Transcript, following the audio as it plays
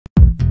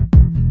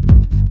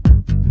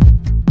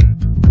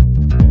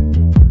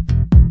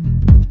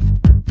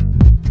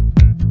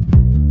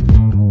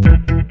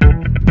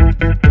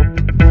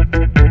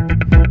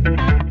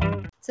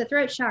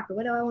throat chakra.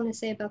 What do I want to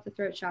say about the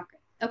throat chakra?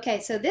 Okay,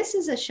 so this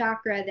is a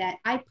chakra that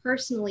I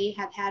personally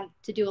have had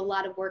to do a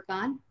lot of work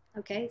on.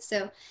 Okay,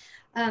 so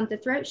the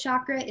throat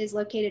chakra is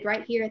located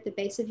right here at the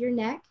base of your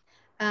neck.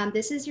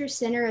 This is your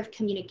center of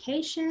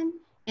communication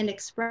and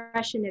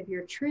expression of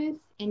your truth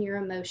and your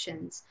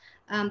emotions.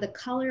 The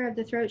color of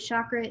the throat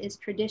chakra is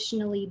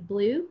traditionally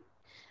blue.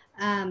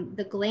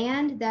 The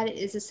gland that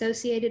is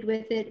associated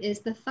with it is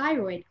the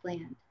thyroid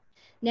gland.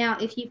 Now,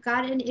 if you've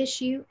got an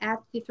issue at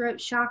the throat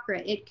chakra,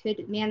 it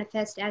could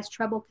manifest as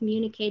trouble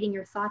communicating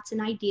your thoughts and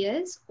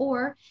ideas,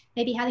 or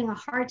maybe having a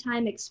hard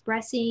time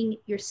expressing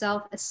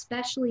yourself,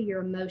 especially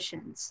your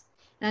emotions.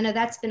 And I know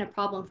that's been a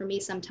problem for me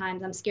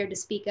sometimes. I'm scared to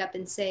speak up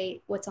and say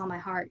what's on my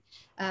heart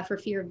for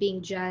fear of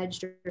being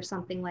judged or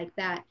something like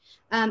that.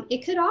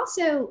 It could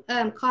also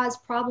cause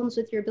problems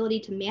with your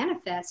ability to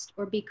manifest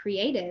or be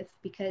creative,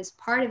 because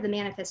part of the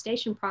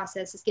manifestation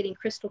process is getting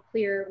crystal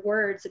clear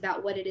words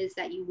about what it is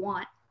that you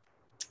want.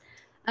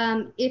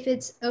 If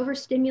it's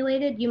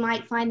overstimulated, you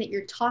might find that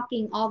you're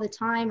talking all the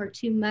time or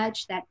too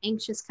much, that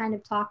anxious kind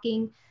of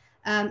talking.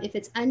 If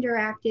it's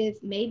underactive,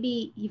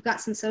 maybe you've got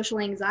some social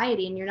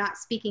anxiety and you're not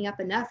speaking up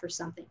enough or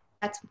something.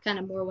 That's kind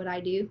of more what I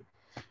do,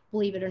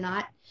 believe it or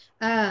not.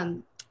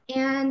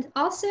 And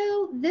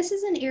also, this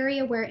is an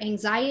area where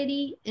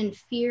anxiety and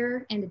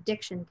fear and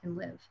addiction can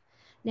live.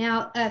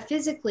 Now,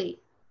 physically,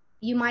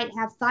 you might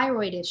have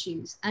thyroid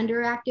issues,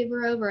 underactive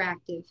or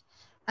overactive.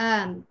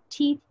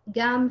 Teeth,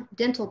 gum,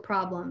 dental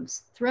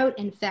problems, throat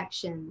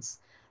infections,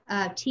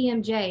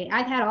 TMJ.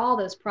 I've had all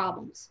those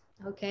problems,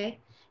 okay?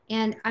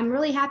 And I'm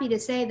really happy to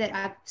say that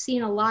I've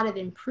seen a lot of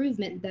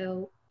improvement,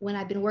 though, when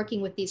I've been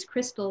working with these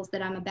crystals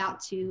that I'm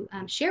about to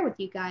share with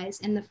you guys.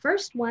 And the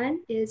first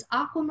one is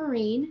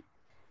aquamarine.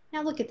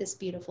 Now look at this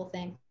beautiful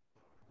thing.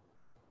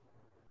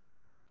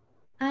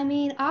 I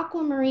mean,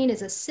 aquamarine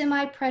is a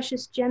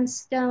semi-precious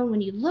gemstone. When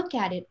you look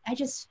at it, I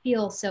just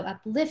feel so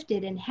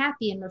uplifted and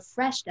happy and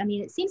refreshed. I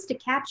mean, it seems to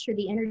capture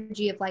the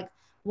energy of like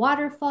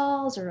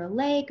waterfalls or a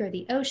lake or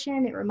the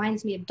ocean. It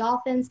reminds me of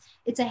dolphins.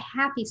 It's a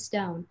happy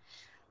stone.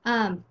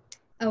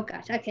 Oh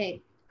gosh,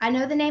 okay. I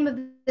know the name of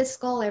this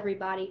skull,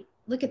 everybody.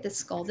 Look at this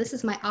skull. This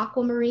is my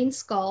aquamarine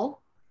skull.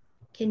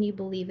 Can you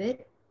believe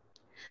it?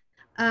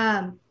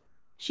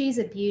 She's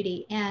a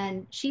beauty,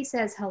 and she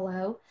says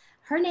hello.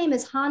 Her name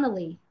is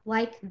Hanali,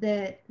 like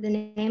the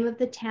name of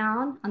the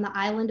town on the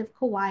island of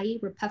Kauai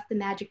where Puff the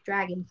Magic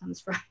Dragon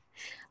comes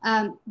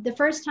from. The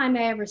first time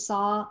I ever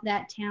saw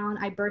that town,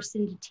 I burst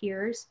into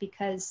tears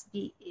because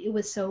it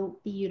was so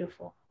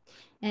beautiful.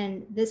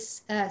 And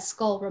this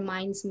skull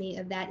reminds me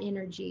of that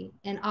energy,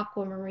 and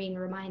aquamarine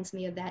reminds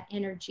me of that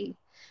energy.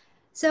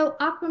 So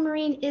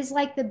aquamarine is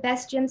like the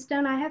best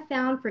gemstone I have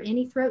found for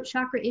any throat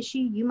chakra issue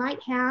you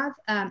might have.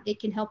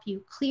 It can help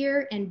you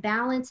clear and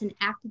balance and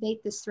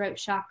activate this throat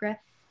chakra.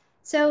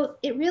 So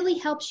it really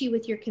helps you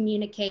with your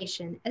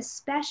communication,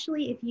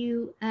 especially if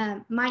you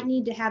might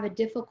need to have a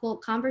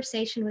difficult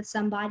conversation with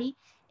somebody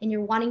and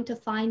you're wanting to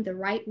find the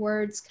right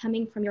words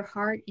coming from your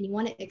heart and you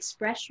want to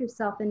express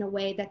yourself in a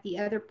way that the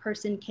other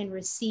person can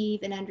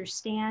receive and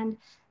understand.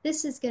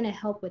 This is going to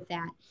help with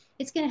that.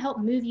 It's going to help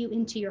move you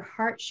into your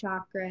heart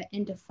chakra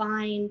and to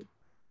find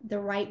the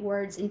right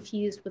words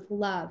infused with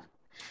love.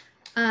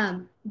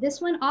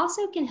 This one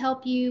also can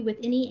help you with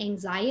any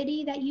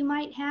anxiety that you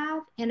might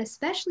have, and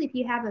especially if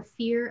you have a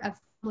fear of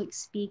public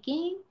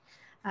speaking.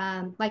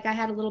 Like I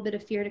had a little bit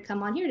of fear to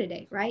come on here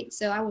today, right?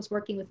 So I was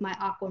working with my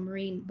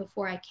aquamarine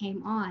before I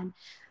came on.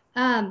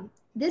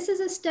 This is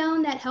a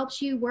stone that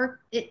helps you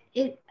work, it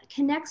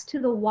connects to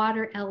the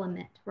water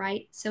element,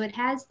 right? So it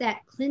has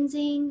that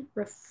cleansing,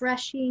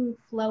 refreshing,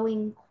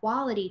 flowing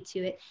quality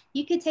to it.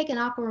 You could take an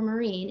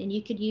aquamarine and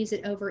you could use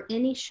it over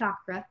any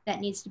chakra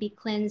that needs to be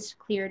cleansed,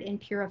 cleared, and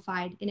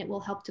purified, and it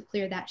will help to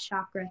clear that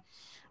chakra.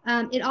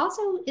 It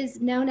also is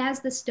known as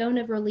the stone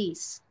of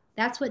release.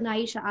 That's what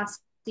Naisha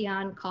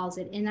Asyan calls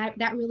it, and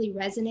that really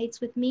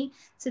resonates with me.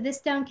 So this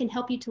stone can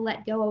help you to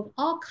let go of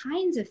all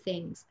kinds of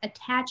things: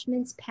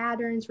 attachments,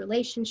 patterns,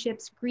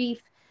 relationships,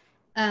 grief,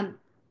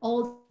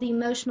 old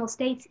emotional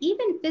states,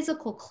 even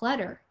physical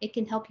clutter. It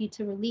can help you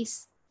to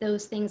release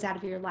those things out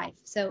of your life.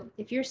 So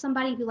if you're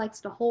somebody who likes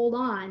to hold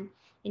on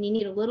and you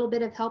need a little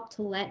bit of help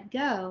to let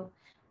go,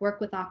 work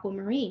with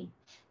aquamarine.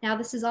 Now,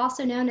 this is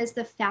also known as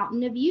the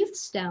Fountain of Youth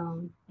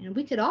stone, and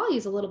we could all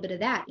use a little bit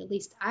of that. At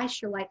least I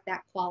sure like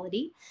that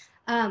quality.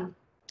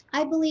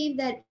 I believe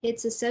that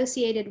it's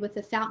associated with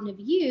the Fountain of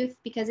Youth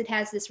because it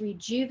has this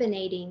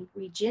rejuvenating,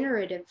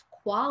 regenerative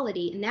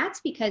quality, and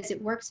that's because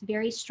it works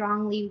very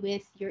strongly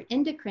with your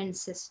endocrine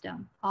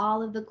system,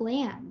 all of the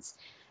glands.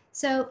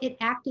 So it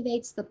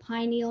activates the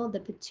pineal, the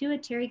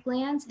pituitary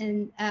glands,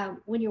 and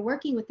when you're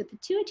working with the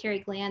pituitary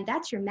gland,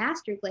 that's your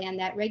master gland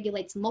that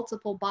regulates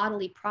multiple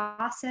bodily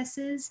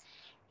processes,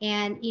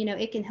 and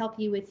it can help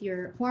you with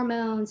your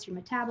hormones, your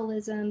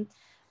metabolism.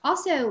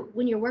 Also,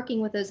 when you're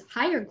working with those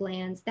higher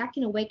glands, that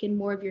can awaken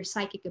more of your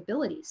psychic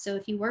abilities. So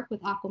if you work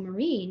with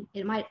aquamarine,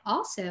 it might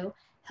also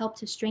help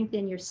to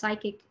strengthen your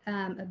psychic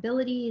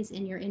abilities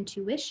and your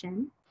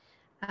intuition.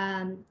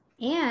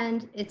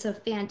 And it's a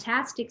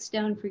fantastic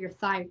stone for your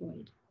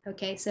thyroid.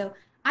 Okay, so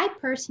I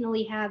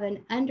personally have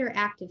an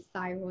underactive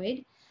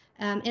thyroid,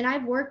 and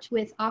I've worked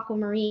with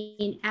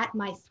aquamarine at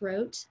my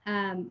throat.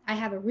 I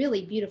have a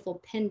really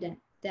beautiful pendant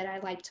that I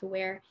like to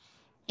wear.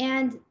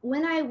 And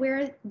when I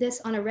wear this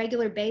on a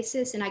regular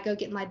basis and I go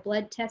get my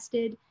blood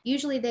tested,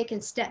 usually they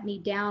can step me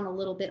down a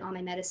little bit on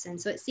my medicine.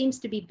 So it seems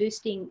to be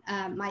boosting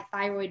my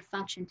thyroid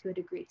function to a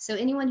degree. So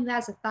anyone who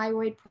has a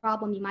thyroid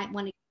problem, you might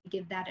want to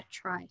give that a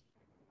try.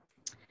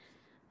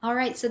 All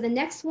right, so the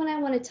next one I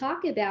want to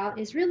talk about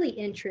is really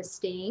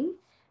interesting.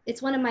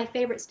 It's one of my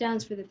favorite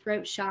stones for the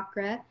throat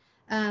chakra.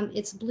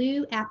 It's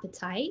blue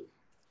apatite.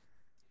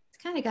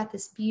 It's kind of got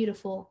this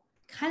beautiful,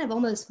 kind of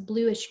almost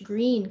bluish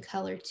green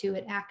color to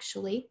it,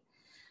 actually.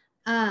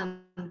 And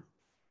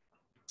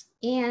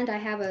I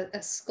have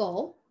a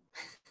skull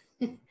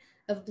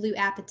of blue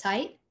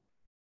apatite.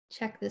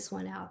 Check this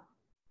one out.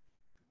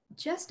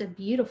 Just a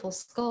beautiful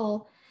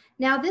skull.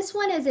 Now, this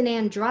one is an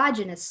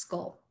androgynous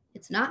skull.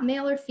 It's not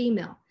male or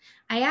female.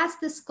 I asked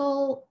the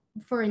skull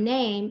for a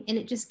name and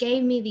it just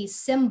gave me these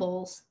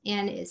symbols,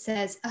 and it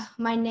says, oh,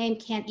 my name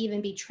can't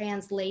even be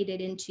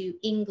translated into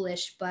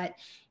English, but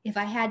if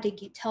I had to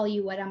tell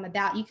you what I'm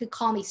about, you could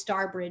call me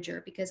Star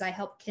Bridger because I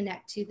help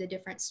connect to the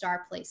different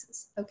star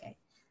places. Okay,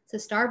 so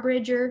Star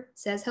Bridger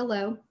says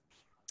hello.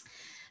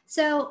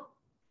 So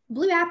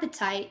blue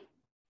apatite,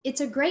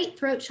 it's a great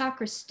throat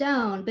chakra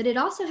stone, but it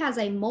also has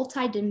a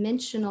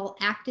multidimensional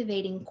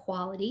activating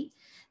quality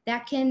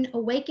that can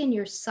awaken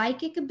your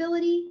psychic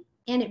ability,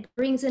 and it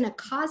brings in a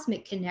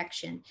cosmic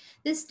connection.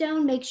 This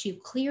stone makes you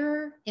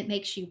clearer, it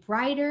makes you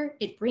brighter,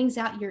 it brings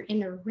out your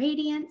inner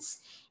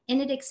radiance,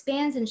 and it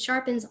expands and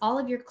sharpens all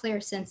of your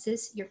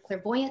clairsenses, your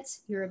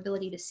clairvoyance, your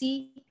ability to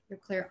see, your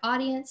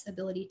clairaudience,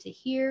 ability to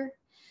hear,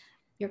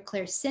 your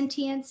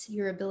clairsentience,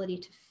 your ability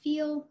to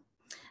feel,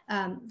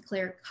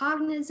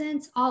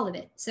 claircognizance, all of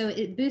it. So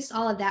it boosts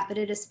all of that, but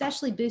it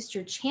especially boosts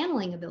your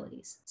channeling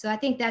abilities. So I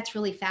think that's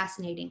really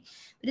fascinating.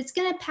 But it's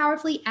going to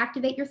powerfully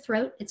activate your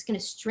throat. It's going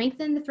to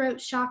strengthen the throat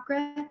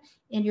chakra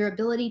and your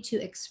ability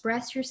to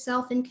express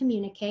yourself and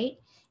communicate.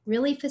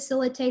 Really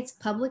facilitates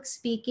public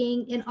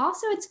speaking. And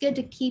also it's good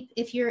to keep,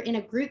 if you're in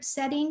a group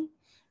setting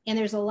and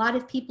there's a lot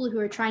of people who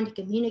are trying to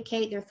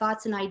communicate their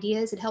thoughts and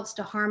ideas, it helps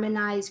to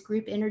harmonize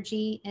group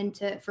energy and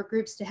for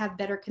groups to have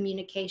better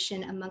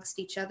communication amongst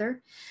each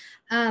other.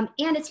 And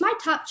it's my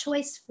top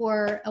choice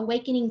for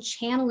awakening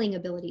channeling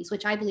abilities,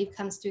 which I believe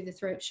comes through the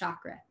throat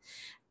chakra.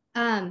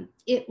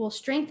 It will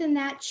strengthen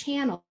that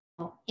channel,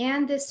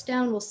 and this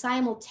stone will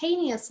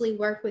simultaneously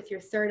work with your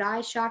third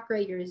eye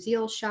chakra, your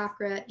zeal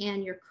chakra,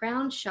 and your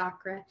crown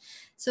chakra.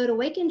 So it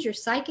awakens your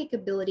psychic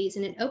abilities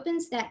and it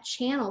opens that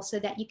channel so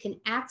that you can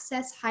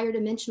access higher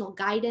dimensional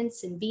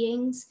guidance and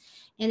beings.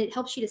 And it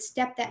helps you to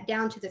step that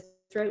down to the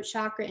throat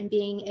chakra and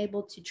being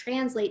able to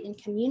translate and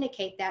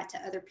communicate that to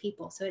other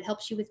people. So it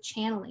helps you with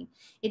channeling.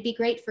 It'd be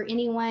great for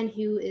anyone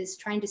who is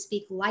trying to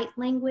speak light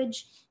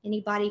language,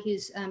 anybody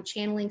who's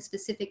channeling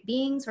specific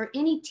beings, or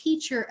any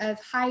teacher of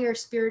higher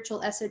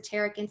spiritual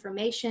esoteric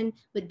information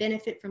would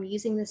benefit from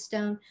using this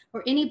stone,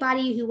 or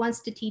anybody who wants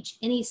to teach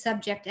any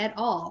subject at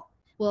all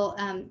will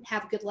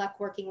have good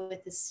luck working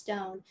with this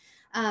stone.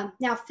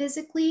 Now,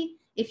 physically,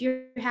 if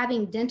you're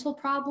having dental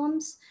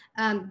problems,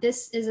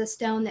 this is a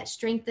stone that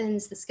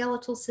strengthens the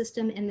skeletal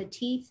system and the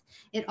teeth.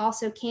 It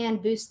also can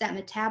boost that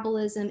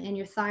metabolism and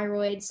your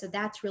thyroid, so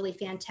that's really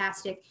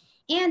fantastic.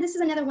 And this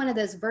is another one of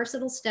those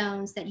versatile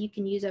stones that you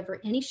can use over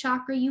any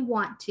chakra you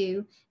want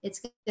to. It's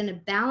going to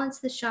balance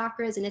the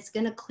chakras and it's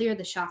going to clear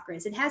the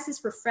chakras. It has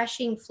this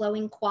refreshing,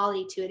 flowing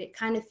quality to it. It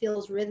kind of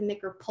feels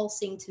rhythmic or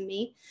pulsing to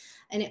me,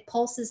 and it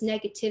pulses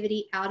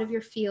negativity out of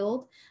your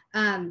field,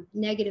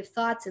 negative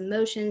thoughts,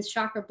 emotions,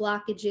 chakra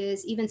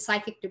blockages, even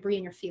psychic debris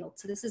in your field.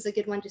 So this is a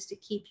good one just to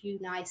keep you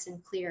nice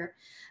and clear.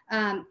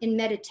 In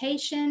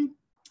meditation,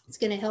 it's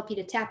going to help you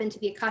to tap into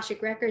the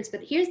Akashic records.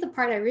 But here's the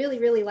part I really,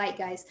 really like,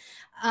 guys.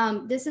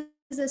 This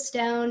is a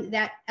stone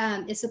that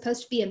is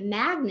supposed to be a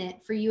magnet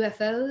for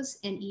UFOs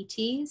and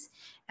ETs.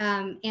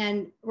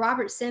 And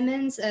Robert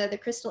Simmons, the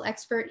crystal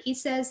expert, he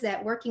says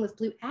that working with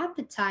blue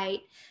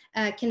apatite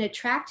can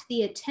attract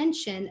the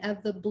attention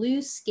of the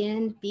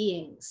blue-skinned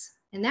beings.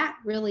 And that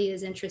really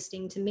is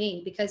interesting to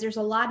me because there's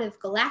a lot of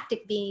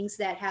galactic beings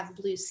that have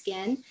blue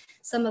skin.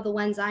 Some of the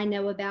ones I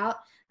know about,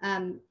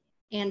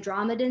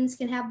 Andromedans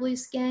can have blue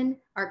skin,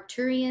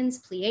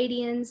 Arcturians,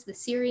 Pleiadians, the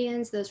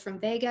Sirians, those from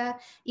Vega,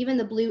 even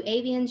the blue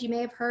avians you may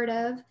have heard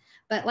of.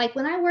 But like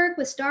when I work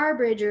with Star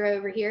Bridger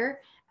over here,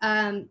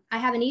 I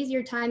have an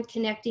easier time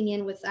connecting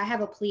in with, I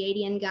have a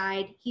Pleiadian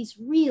guide. He's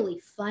really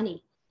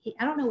funny.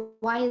 I don't know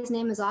why his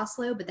name is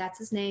Oslo, but that's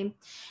his name.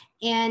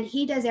 And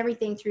he does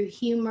everything through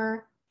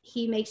humor.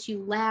 He makes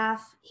you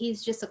laugh.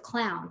 He's just a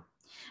clown.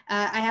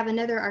 I have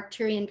another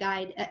Arcturian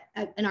guide,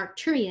 an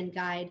Arcturian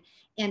guide,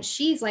 and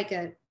she's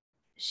a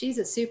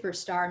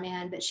superstar,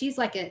 man, but she's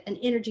like an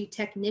energy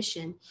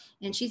technician,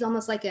 and she's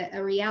almost like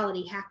a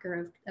reality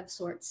hacker of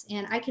sorts.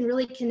 And I can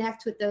really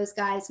connect with those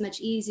guys much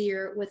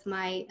easier with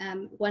my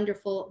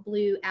wonderful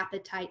blue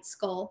apatite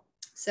skull.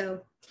 So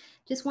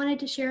just wanted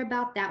to share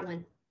about that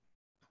one.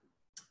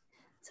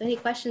 So any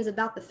questions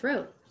about the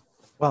throat?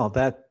 Well,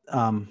 that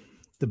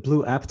the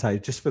blue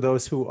apatite, just for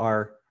those who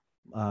are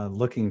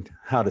looking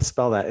how to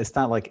spell that, it's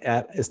not like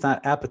it's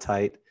not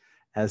appetite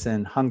as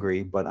in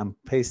hungry, but I'm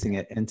pasting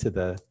it into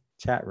the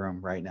chat room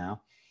right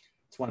now.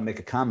 Just want to make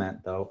a comment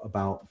though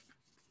about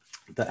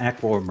the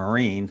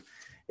aquamarine.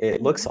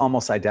 It looks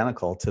almost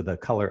identical to the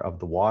color of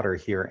the water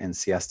here in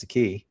Siesta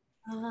Key.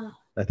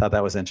 I thought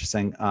that was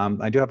interesting.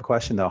 I do have a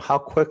question though. How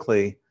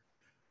quickly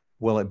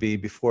will it be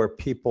before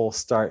people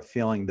start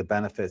feeling the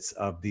benefits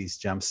of these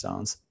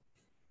gemstones?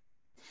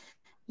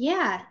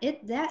 Yeah,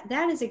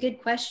 that is a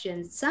good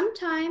question.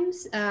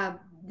 Sometimes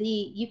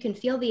you can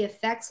feel the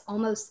effects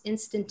almost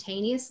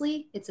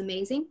instantaneously. It's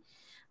amazing.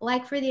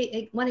 Like for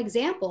the one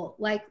example,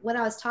 like what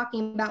I was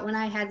talking about when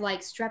I had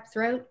like strep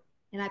throat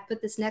and I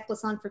put this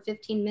necklace on for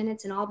 15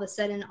 minutes and all of a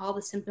sudden all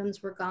the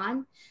symptoms were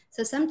gone.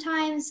 So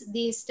sometimes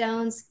these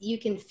stones, you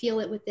can feel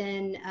it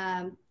within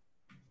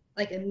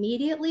like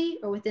immediately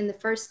or within the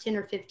first 10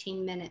 or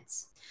 15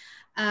 minutes.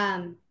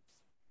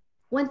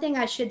 One thing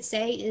I should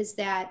say is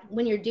that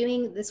when you're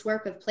doing this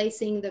work of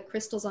placing the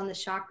crystals on the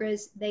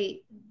chakras,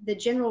 the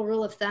general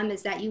rule of thumb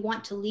is that you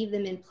want to leave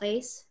them in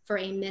place for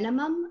a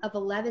minimum of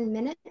 11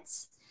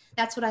 minutes.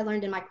 That's what I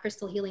learned in my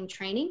crystal healing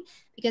training,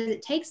 because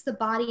it takes the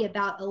body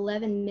about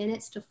 11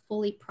 minutes to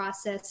fully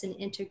process and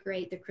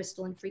integrate the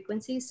crystalline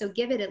frequencies. So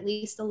give it at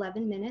least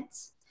 11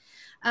 minutes.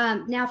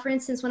 Now, for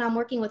instance, when I'm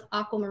working with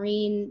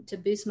aquamarine to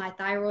boost my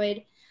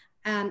thyroid,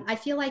 I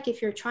feel like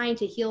if you're trying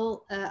to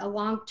heal a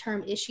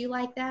long-term issue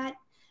like that,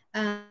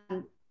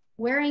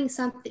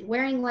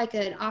 wearing like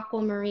an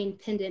aquamarine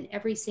pendant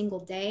every single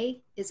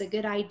day is a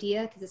good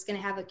idea because it's going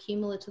to have a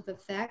cumulative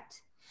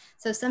effect.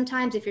 So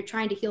sometimes if you're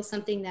trying to heal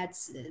something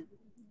that's,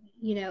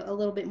 you know, a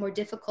little bit more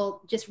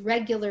difficult, just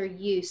regular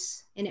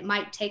use, and it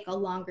might take a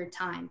longer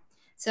time.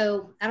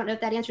 So I don't know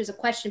if that answers a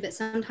question, but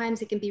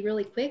sometimes it can be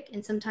really quick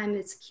and sometimes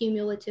it's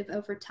cumulative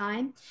over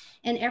time.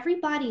 And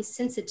everybody's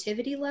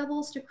sensitivity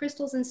levels to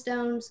crystals and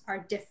stones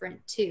are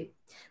different too.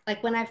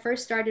 Like when I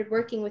first started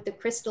working with the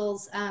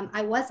crystals,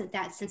 I wasn't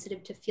that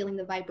sensitive to feeling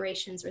the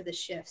vibrations or the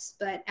shifts,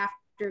 but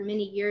after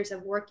many years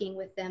of working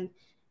with them,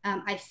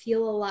 I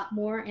feel a lot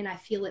more and I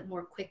feel it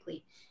more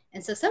quickly.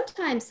 And so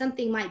sometimes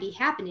something might be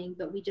happening,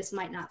 but we just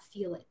might not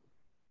feel it.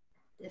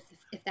 If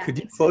that Could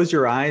you makes close sense.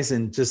 your eyes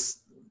and just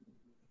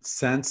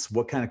sense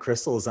what kind of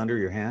crystal is under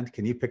your hand?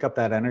 Can you pick up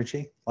that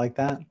energy like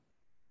that?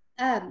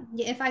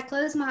 If I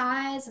close my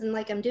eyes and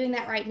like I'm doing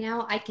that right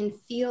now, I can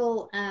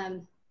feel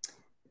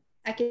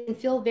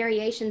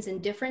variations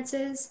and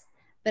differences,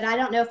 but I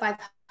don't know if I've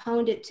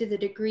honed it to the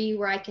degree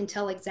where I can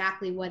tell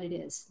exactly what it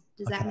is.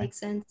 Does that make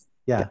sense?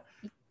 Yeah.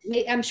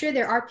 I'm sure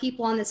there are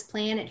people on this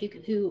planet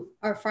who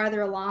are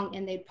farther along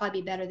and they'd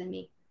probably be better than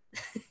me.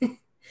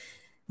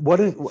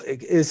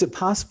 Is it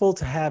possible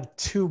to have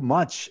too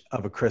much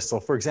of a crystal?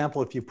 For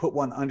example, if you put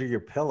one under your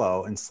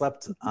pillow and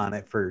slept on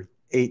it for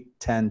 8,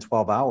 10,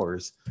 12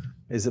 hours,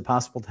 is it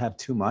possible to have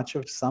too much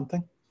of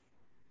something?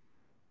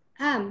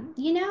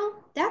 You know,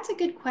 that's a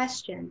good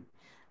question.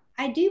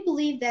 I do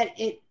believe that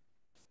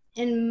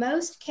in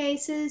most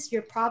cases,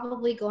 you're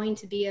probably going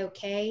to be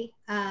okay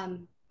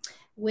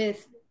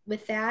with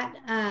that.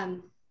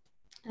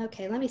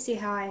 Okay, let me see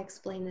how I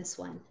explain this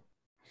one.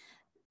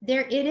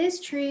 It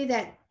is true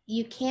that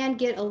you can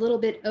get a little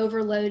bit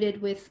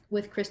overloaded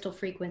with crystal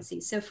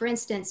frequencies. So for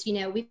instance, you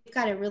know, we've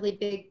got a really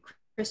big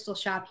crystal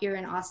shop here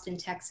in Austin,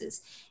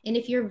 Texas. And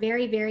if you're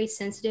very, very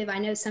sensitive, I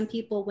know some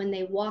people, when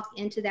they walk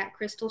into that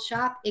crystal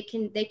shop, they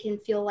can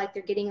feel like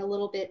they're getting a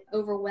little bit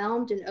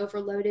overwhelmed and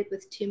overloaded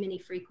with too many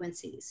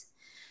frequencies.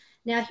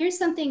 Now, here's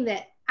something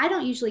that I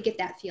don't usually get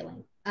that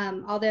feeling,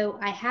 although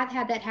I have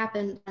had that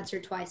happen once or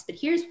twice, but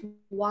here's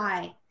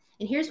why,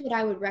 and here's what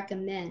I would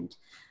recommend.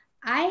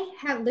 I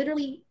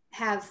literally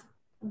have,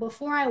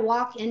 before I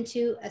walk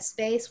into a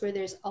space where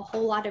there's a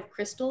whole lot of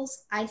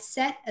crystals, I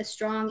set a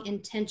strong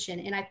intention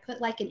and I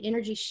put like an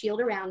energy shield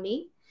around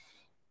me,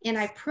 and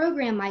I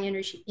program my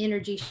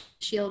energy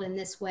shield in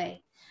this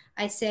way.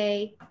 I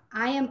say,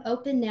 I am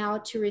open now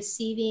to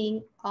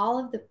receiving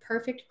all of the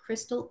perfect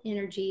crystal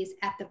energies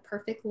at the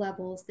perfect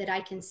levels that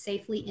I can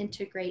safely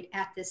integrate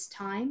at this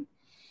time.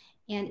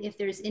 And if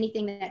there's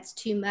anything that's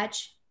too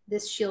much,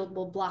 this shield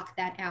will block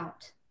that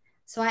out.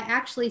 So I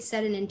actually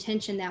set an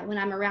intention that when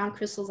I'm around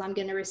crystals, I'm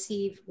going to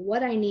receive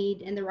what I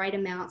need in the right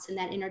amounts, and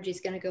that energy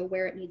is going to go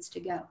where it needs to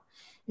go.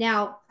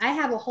 Now, I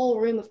have a whole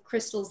room of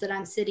crystals that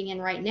I'm sitting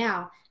in right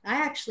now. I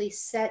actually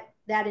set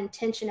that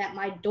intention at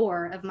my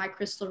door of my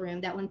crystal room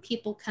that when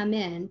people come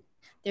in,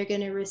 they're going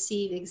to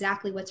receive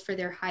exactly what's for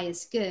their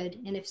highest good.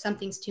 And if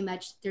something's too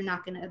much, they're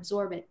not going to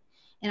absorb it.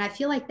 And I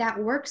feel like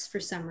that works for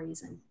some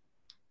reason.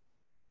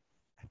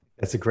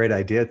 That's a great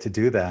idea to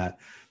do that,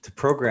 to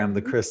program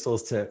the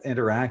crystals to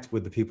interact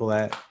with the people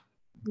that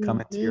come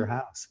into your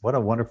house. What a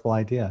wonderful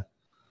idea.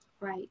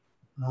 Right.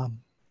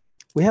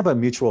 We have a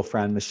mutual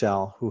friend,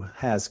 Michelle, who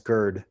has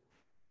GERD.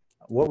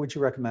 What would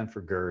you recommend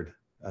for GERD?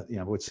 You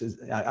know, which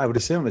is, I would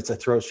assume it's a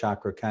throat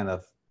chakra kind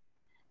of.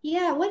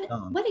 Yeah.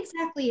 What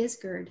exactly is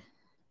GERD?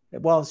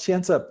 Well, she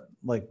ends up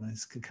like,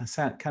 it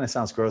kind of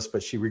sounds gross,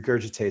 but she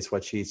regurgitates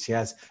what she eats. She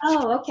Oh,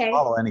 can't okay.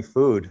 swallow any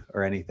food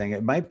or anything.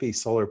 It might be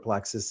solar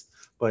plexus,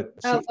 but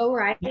Oh,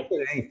 right. can't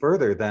get it any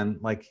further than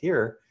like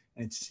here,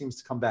 and it seems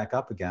to come back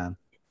up again.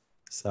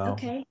 So,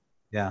 Okay.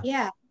 yeah.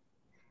 Yeah.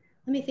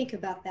 Let me think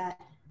about that.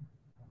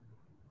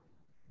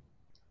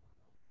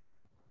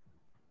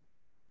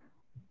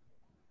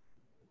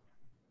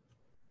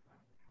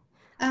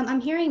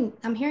 I'm hearing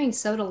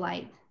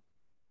sodalite.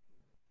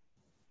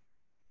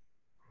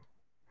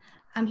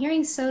 I'm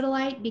hearing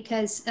sodalite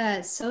because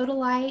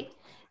sodalite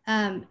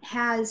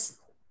has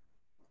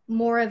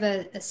more of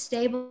a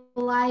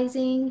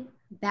stabilizing,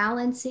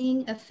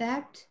 balancing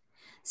effect.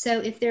 So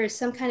if there's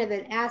some kind of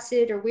an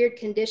acid or weird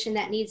condition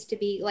that needs to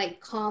be like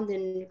calmed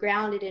and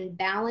grounded and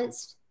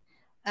balanced,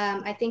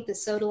 I think the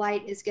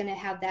sodalite is going to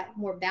have that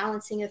more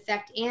balancing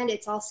effect, and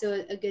it's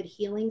also a good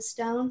healing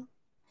stone.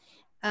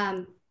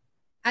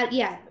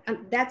 Yeah,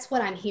 that's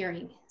what I'm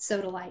hearing,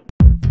 sodalite.